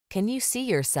Can you see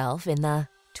yourself in the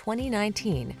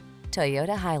 2019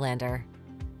 Toyota Highlander?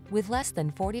 With less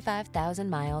than 45,000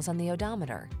 miles on the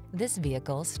odometer, this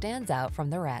vehicle stands out from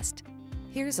the rest.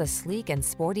 Here's a sleek and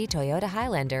sporty Toyota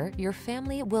Highlander your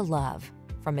family will love.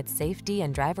 From its safety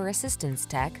and driver assistance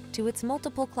tech to its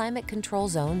multiple climate control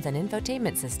zones and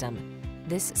infotainment system,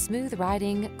 this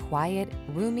smooth-riding, quiet,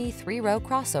 roomy 3-row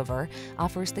crossover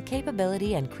offers the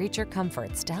capability and creature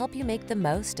comforts to help you make the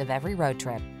most of every road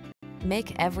trip.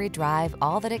 Make every drive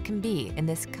all that it can be in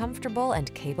this comfortable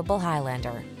and capable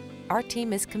Highlander. Our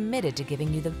team is committed to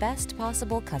giving you the best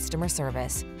possible customer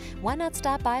service. Why not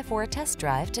stop by for a test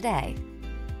drive today?